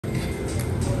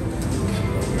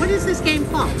What is this game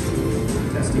called?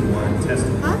 Testing one,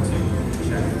 testing Huh? two.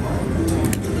 Check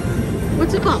one.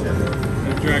 What's it called?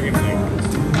 The Dragon Link.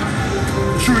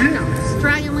 No, it's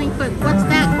Dragon Link, but what's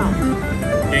that called?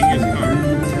 Genghis Khan.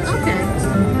 Okay.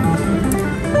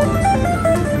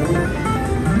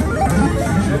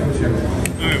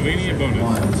 Alright, we need a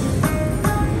bonus.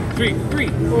 Three.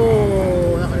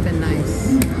 Oh, that would have been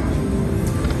nice.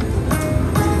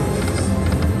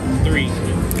 Three.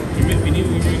 We need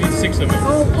 6 of them.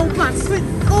 Oh, come on, split.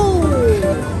 Oh!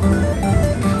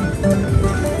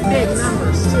 Big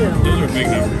numbers, too. Those are big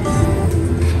numbers.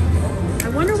 I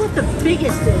wonder what the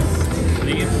biggest is. I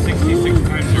think it's 66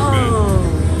 times your bet. Oh.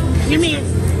 You mean,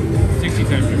 60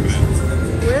 times your bet.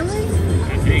 really?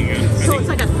 I think. So it's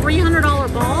like a $300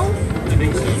 ball? I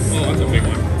think so. Oh, that's a big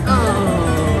one. Oh,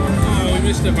 Oh, we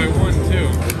missed it by 1 too.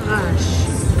 gosh.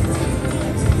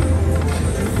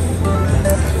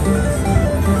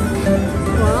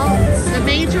 Well, the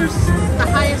major's the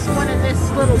highest one in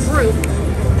this little group.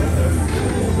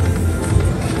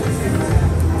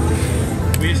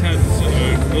 We just had a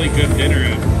really good dinner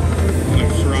at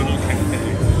Serrano Cafe.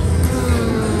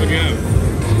 What'd you have?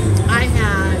 I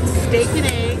had steak and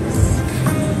eggs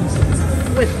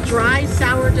with dry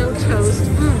sourdough toast.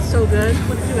 So good.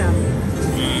 What did you have?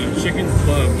 Chicken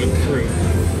club with fruit.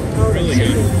 Oh, Really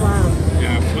chicken good. club.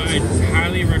 Yeah, but I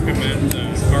highly recommend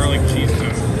garlic cheese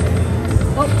toast.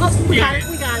 Oh, we Yeah. got it.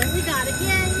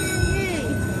 Yay.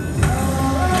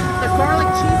 The garlic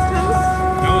cheese toast?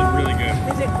 That was really good.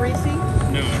 Is it greasy?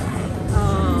 No, it's not.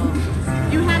 Oh.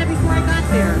 You had it before I got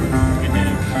there. I did. I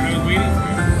was waiting for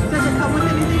it. Does it come with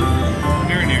anything?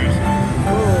 Marinara sauce.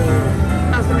 Oh.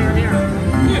 How's the marinara?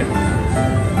 Good.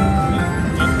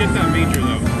 Let's get that major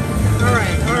though. All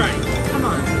right. Come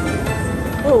on.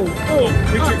 Oh.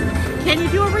 Retrigger. Can you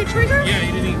do a retrigger? Yeah,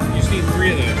 you just need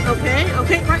 3 of those.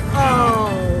 Okay, right.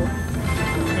 Oh.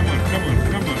 Come on.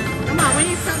 Come on, we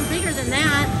need something bigger than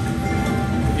that.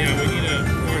 Yeah, we need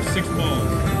or 6 balls.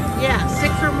 Yeah,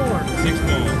 6 or more. 6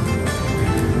 balls.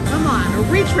 Come on, or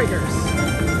retriggers.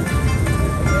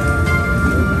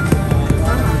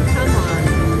 Come on.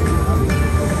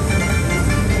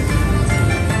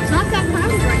 It's not that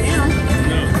crowded right now.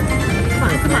 No. Come on.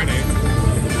 Friday.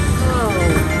 Oh.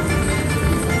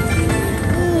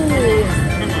 Ooh.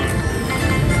 Come on.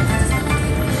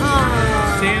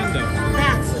 Oh. Sand them.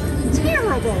 That's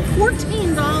terrible.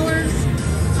 $14.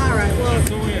 All right, well,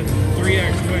 That's only a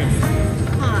 3x win.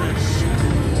 gosh.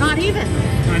 Not even.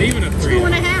 Not even a 3.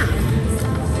 2.5.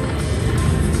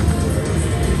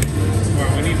 Wow,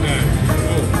 we need that.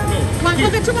 Oh. Come on,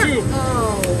 look at 2 more. 2.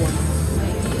 Oh.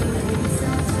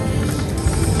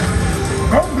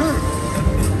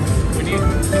 We need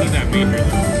that major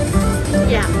though.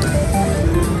 Yeah.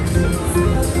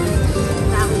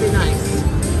 That would be nice.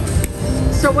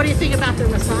 So what do you think about their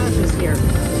massages here? They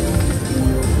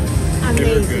were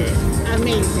Amazing. good.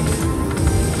 Amazing.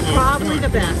 Oh, Probably come the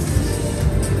on. best.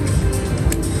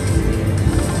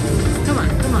 Come on.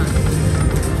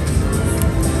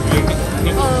 Do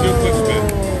a quick spin.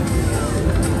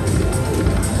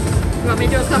 You want me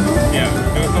to do a couple? Yeah,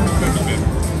 do a couple quick spins.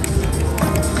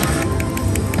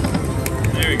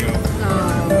 There we go.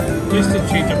 Oh. Just to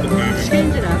change up the timing.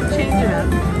 Change it up.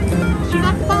 She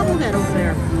got the bobblehead over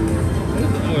there.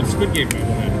 Oh, it's Squid Game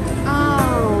bobblehead.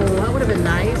 Oh, that would have been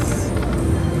nice.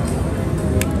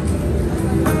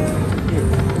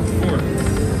 4.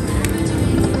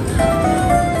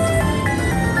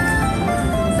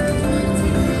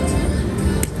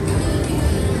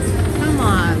 Come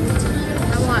on.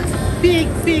 I want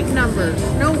big numbers.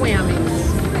 No whammies.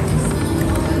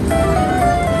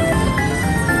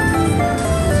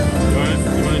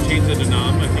 You want to change the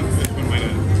denom? I think this one might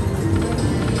have.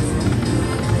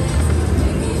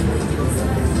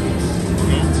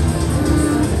 No?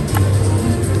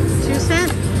 2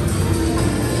 cents.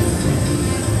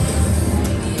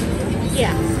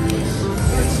 Yeah.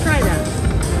 Let's try that.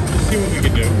 Let's see what we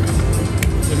can do.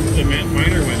 The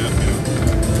minor went up now.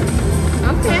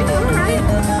 Okay, all right.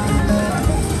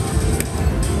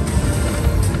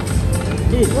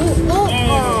 Ooh. Oh.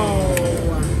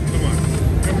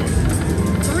 Come on.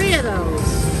 3 of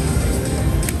those.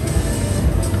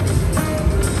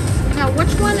 Now,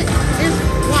 which one is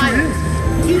wild?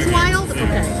 He's wild?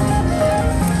 Okay.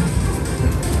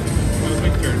 Well, my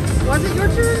turn. Was it your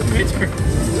turn? My turn.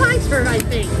 My turn, I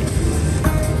think.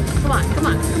 Come on.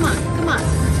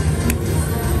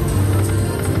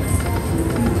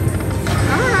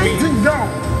 All right. Go!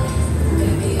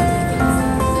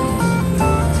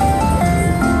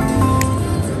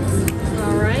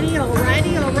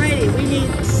 Alrighty. We need,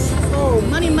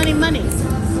 money.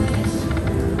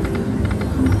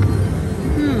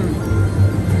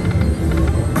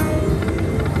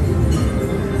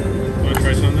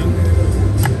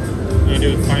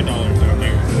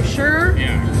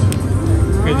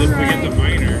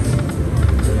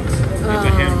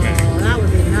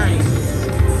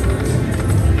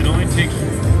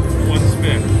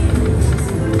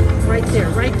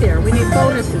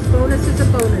 bonuses, bonuses,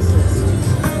 and bonuses.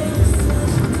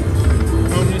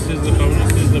 Bonus is the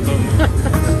bonus is the bonus.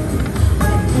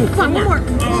 Come on, one more.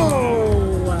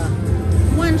 Oh.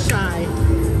 Oh, one shy.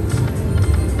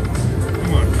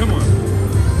 Come on, come on.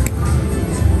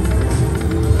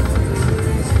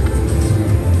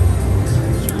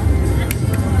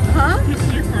 Huh? This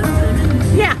is your card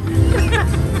running? Yeah.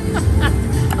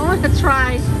 I want to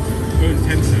try Go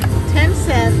 10 cents. 10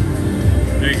 cent.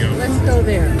 There you go. Let's go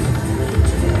there.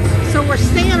 So we're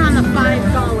staying on the $5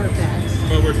 bet.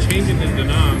 But we're changing the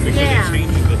denom because Yeah. it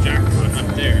changes the jackpot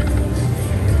up there.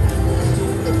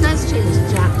 It does change the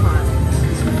jackpot.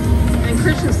 And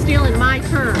Christian's stealing my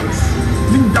turns.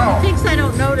 He thinks I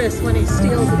don't notice when he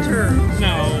steals a turn.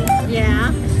 No.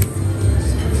 Yeah.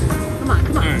 Come on,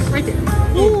 come on. All right. Right there.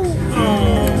 Ooh.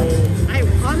 Oh. I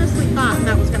honestly thought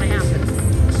that was going to happen.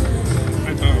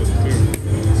 I thought it was too.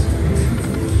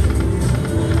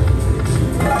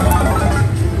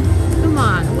 Come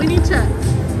on. We need to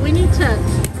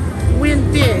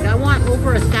win big. I want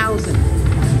over 1,000.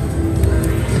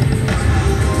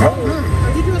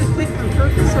 Are you doing it quick on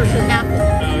purpose or should it happen? No,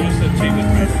 you said change the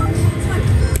title.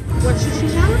 What should she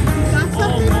have? You got Oh,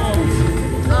 something? no.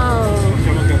 Oh.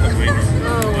 Someone got the minor.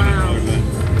 Oh, wow.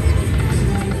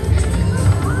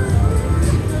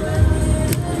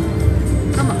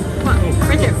 Come on, come on. Oh.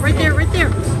 Right there, right there, right there.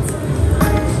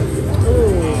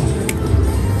 Oh.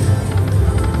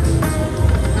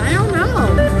 I don't know.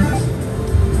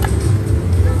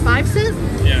 5 cents?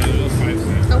 Yeah, it was 5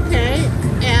 cents. Okay.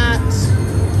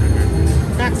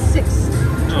 That's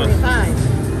 $6.25.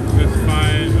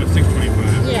 That's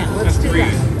 $6.25. Yeah, let's That's do three.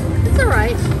 that. It's all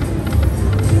right.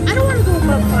 I don't want to go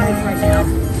above 5 right now.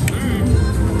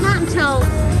 Not until.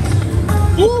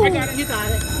 Ooh, I got it. You got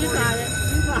it. You got it.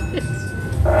 You got it.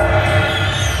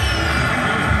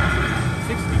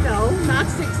 60. No, not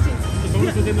 60. The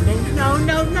bonus was in the bonus? No,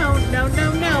 no, no, no,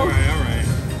 no, no. Alright, alright.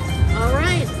 All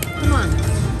right. Come on.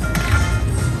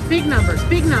 Big numbers,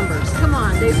 big numbers. Come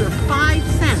on. These are 5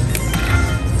 cents.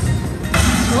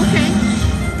 Okay.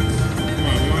 Come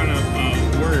on, we want a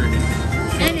word.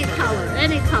 Any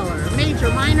color. Major,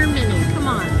 minor, mini. Come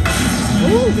on.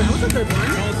 Ooh, that was a good one.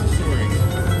 Tell us the story.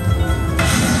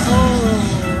 Oh,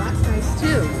 that's nice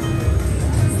too.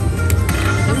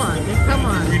 Come on, come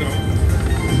on. We don't.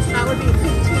 That would be 15,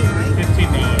 right?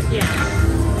 $15. Yeah.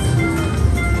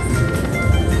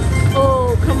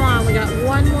 Oh, come on. We got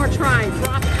one more try.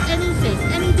 Drop anything,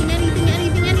 anything, anything,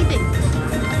 anything, anything.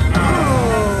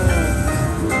 Oh.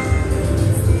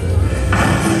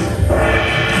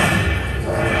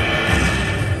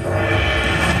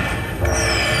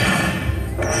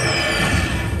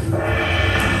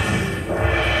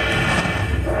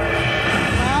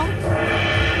 Well,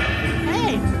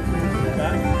 hey,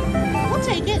 we'll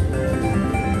take it.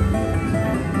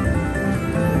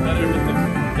 Better with the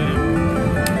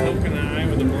poke in the eye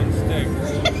with a blunt stick.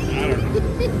 I don't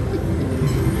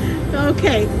know.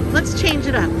 Okay, let's change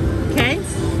it up, okay?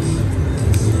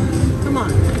 Come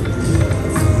on.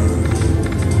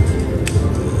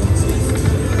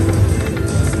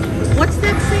 What's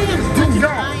that saying? Poke in the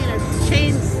eye and a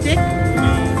chain stick?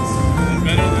 No.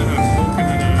 Better than a poke in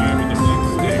the eye with a blunt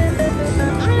stick.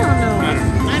 I don't know.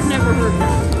 I've never heard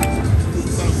that.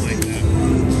 Something like that.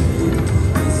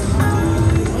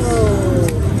 Oh,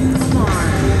 come on.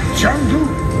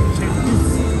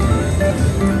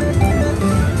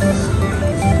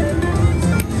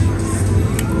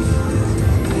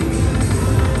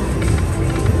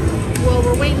 Well,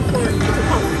 we're waiting for, what's it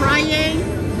called? Friday?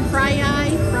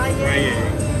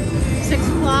 6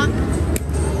 o'clock.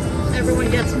 Everyone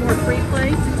gets more free play.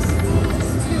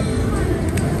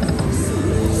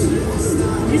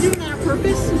 You doing that on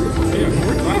purpose? Yeah, it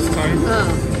worked last time.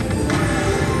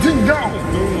 Oh, Didn't go.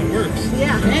 Doing what works.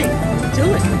 yeah, hey, do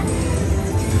it.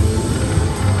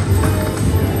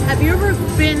 Have you ever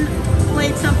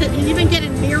played something and even get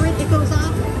it near it, it goes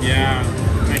off? Yeah,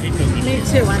 I hate those Me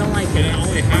machines. too, I don't like And it. it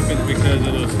only happens because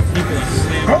of those people that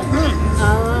slam.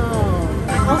 Oh,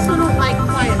 I also don't like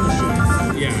quiet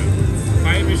machines. Yeah,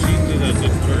 quiet machines is a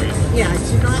deterrent. Yeah, I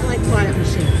do not like quiet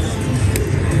machines.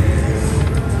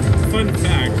 Fun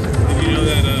fact: did you know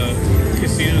that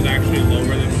casinos actually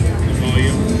lower the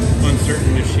volume on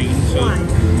certain machines so Why?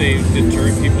 they deter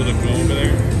people to go over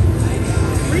there?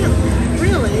 Really?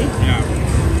 Really? Yeah,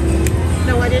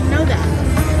 No, I didn't know that.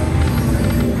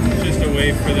 it's just a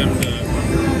way for them to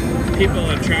people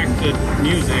attract to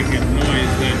music and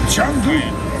noise that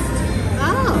quiet.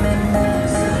 Oh,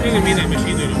 Doesn't mean that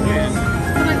machines are gonna win.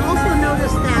 but I also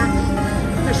noticed that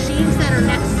machines that are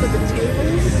next to the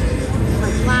tables,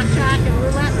 like blackjack and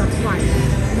roulette, are quiet.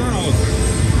 Not all of them.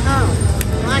 Oh,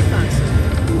 well, I thought so.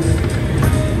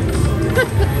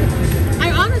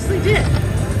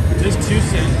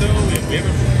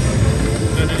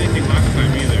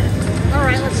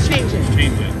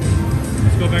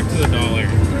 back to the dollar.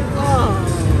 Oh.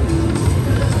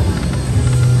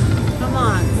 Come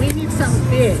on. We need something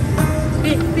big.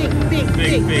 Big.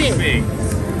 Big.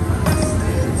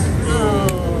 Oh.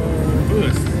 Ooh,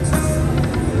 it's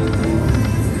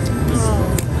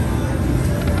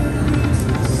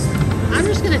I'm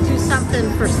just going to do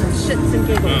something for some shits and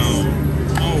giggles.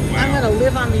 Oh wow. I'm going to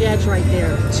live on the edge right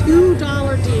there. $2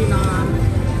 denom.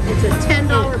 It's a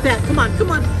 $10 bet. Come on.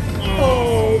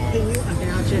 Oh, can you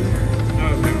imagine?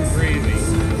 That would be crazy.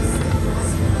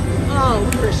 Oh,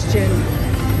 Christian.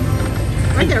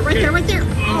 Right there.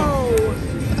 Oh.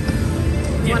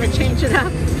 You want to change it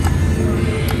up?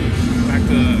 Back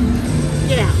to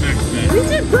Yeah. max bet. We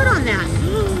did good on that.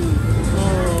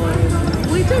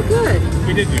 Oh, we did good.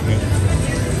 We did do good.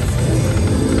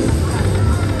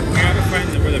 I gotta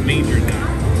find where the majors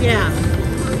at. Yeah.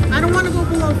 I don't want to go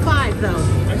below 5 though.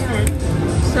 That's fine.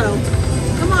 So,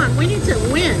 come on. We need to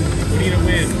win. We need a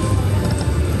win.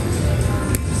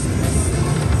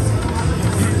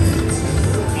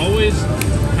 Always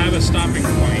have a stopping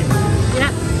point.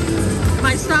 Yep.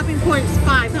 My stopping point is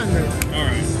 500. All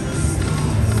right.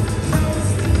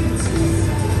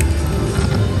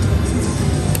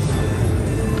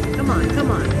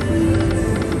 Come on.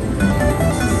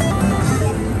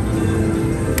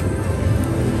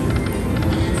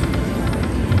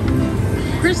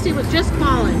 Christy was just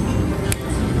calling.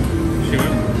 She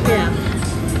went? Yeah.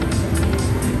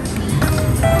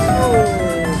 Oh.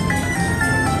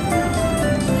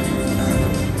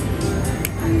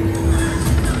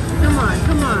 Come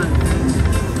on.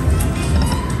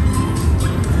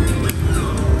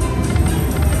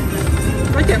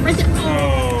 Right there.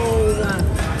 Oh.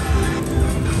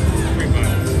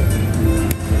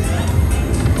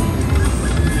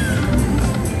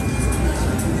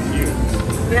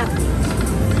 Yeah.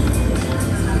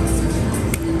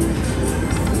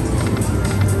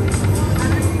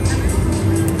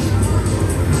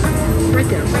 Right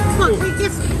there. Come on. Wait,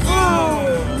 yes. Oh,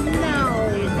 no.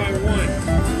 By one.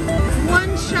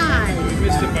 One shy. We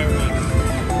missed it by one.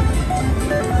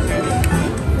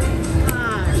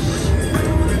 Gosh.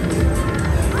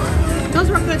 Those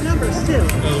were good numbers, too.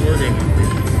 Oh, we're good.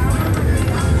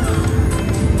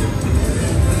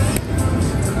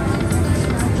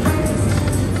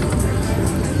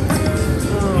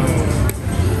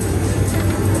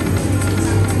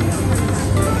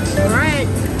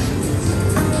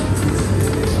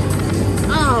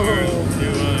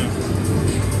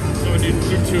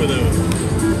 Two of those.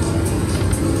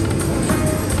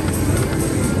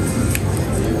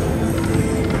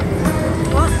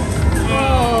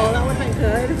 Oh, that would have been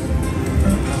good.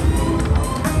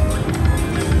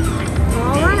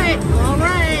 All right.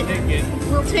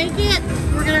 We'll take it.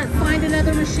 We're going to find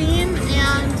another machine,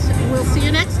 and we'll see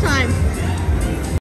you next time.